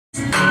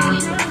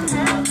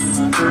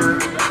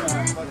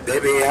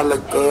Baby, I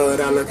look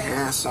good, I look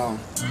handsome.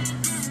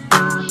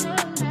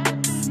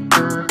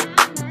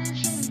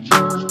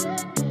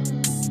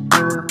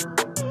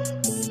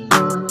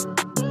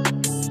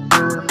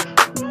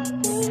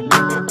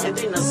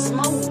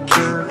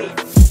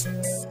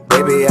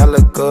 Baby, I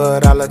look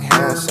good, I look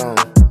handsome.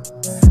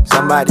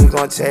 Somebody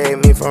gon' take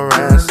me for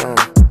ransom.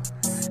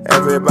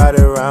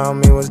 Everybody around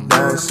me was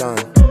dancing.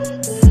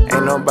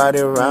 Ain't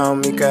nobody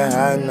around me could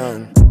hide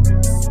none.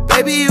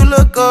 Baby, you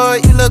look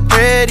good, you look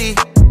pretty.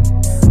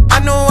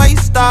 I know why you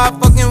start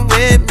fucking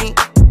with me.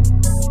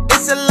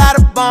 It's a lot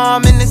of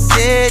bomb in the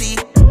city,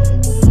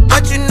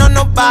 but you know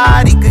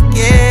nobody could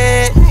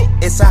get.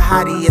 It's a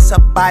hottie, it's a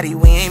body,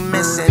 we ain't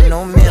missing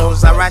no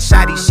meals. I ride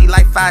shotty, she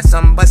like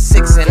 5-something, but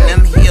 6 in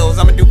them heels.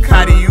 I'm a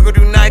Ducati, you gon'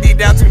 do 90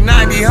 down to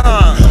 90,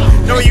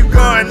 huh? Know where you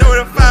going, know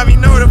where to find me,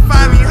 know where to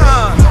find me,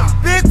 huh?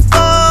 Big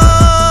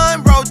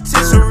fun,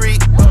 rotisserie.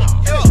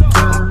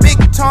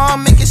 Big tall,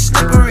 make it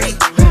slippery.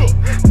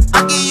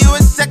 I'll give you a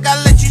sec,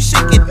 I'll let you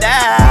shake it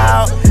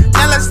out.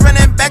 Now let's run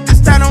it back, this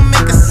time don't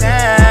make a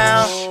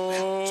sound.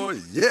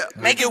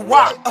 Make it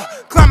walk,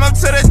 climb up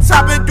to the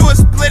top and do a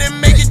split and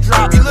make it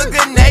drop. You look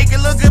good naked,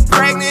 look good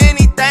pregnant,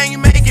 anything you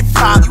make it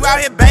pop. You out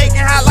here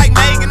baking hot like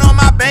Megan on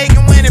my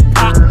bacon when it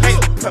pop.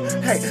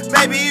 Hey,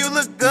 baby, you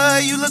look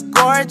good, you look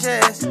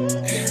gorgeous.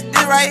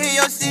 This right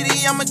here your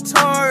city, I'm a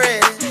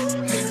tourist.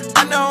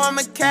 I know I'm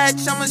a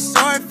catch, I'm a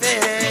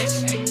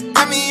swordfish.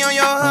 Got me on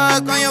your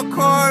hook, on your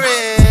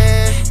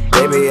chorus.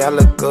 Baby, I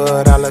look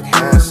good, I look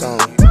handsome.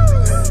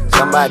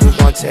 Somebody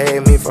gon'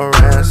 take me for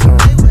ransom.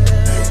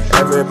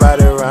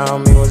 Everybody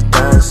around me was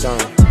dancing.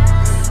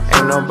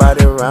 Ain't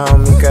nobody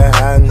around me could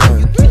hide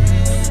none.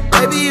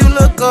 Baby, you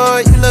look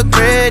good, you look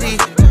pretty.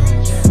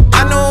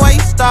 I know why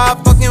you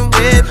start fucking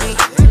with me.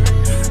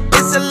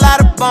 It's a lot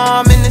of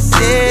bomb in the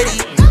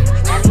city,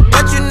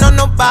 but you know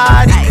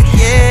nobody could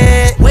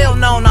get. Well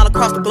known all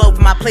across the globe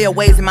for my player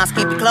ways and my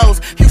skimpy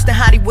clothes. Houston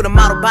hottie with a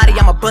model body,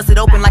 I'ma bust it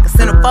open like a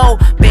centerfold.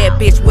 Bad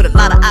bitch with a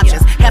lot of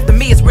options. Half of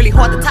me, it's really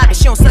hard to top it.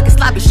 She don't suck it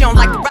sloppy, she don't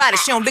like to ride it,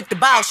 she don't lick the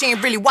ball, she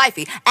ain't really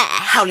wifey.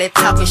 How that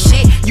talking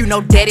shit, you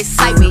know that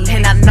excite me.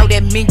 And I know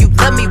that mean you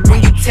love me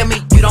when you tell me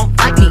you don't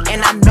like me.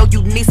 And I know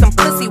you need some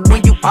pussy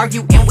when you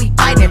argue and we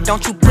fightin'.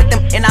 Don't you put them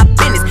in our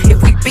business,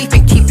 if we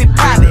beefin', keep it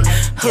private.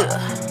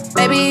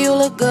 Baby, you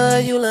look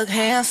good, you look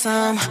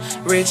handsome.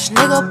 Rich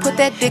nigga, put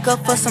that dick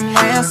up for some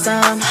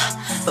ransom.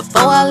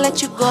 Before I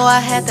let you go, I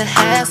had to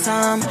have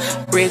some.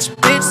 Rich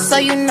bitch, so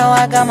you know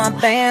I got my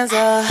bands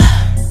up.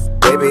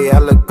 Baby, I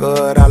look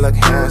good, I look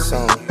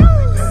handsome.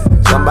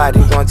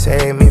 Somebody gon'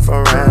 take me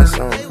for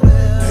ransom.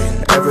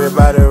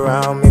 Everybody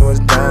around me was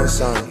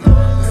dancing.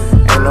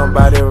 Ain't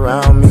nobody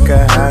around me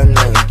could hide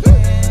none.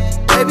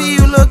 Baby,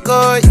 you look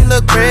good, you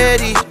look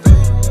pretty.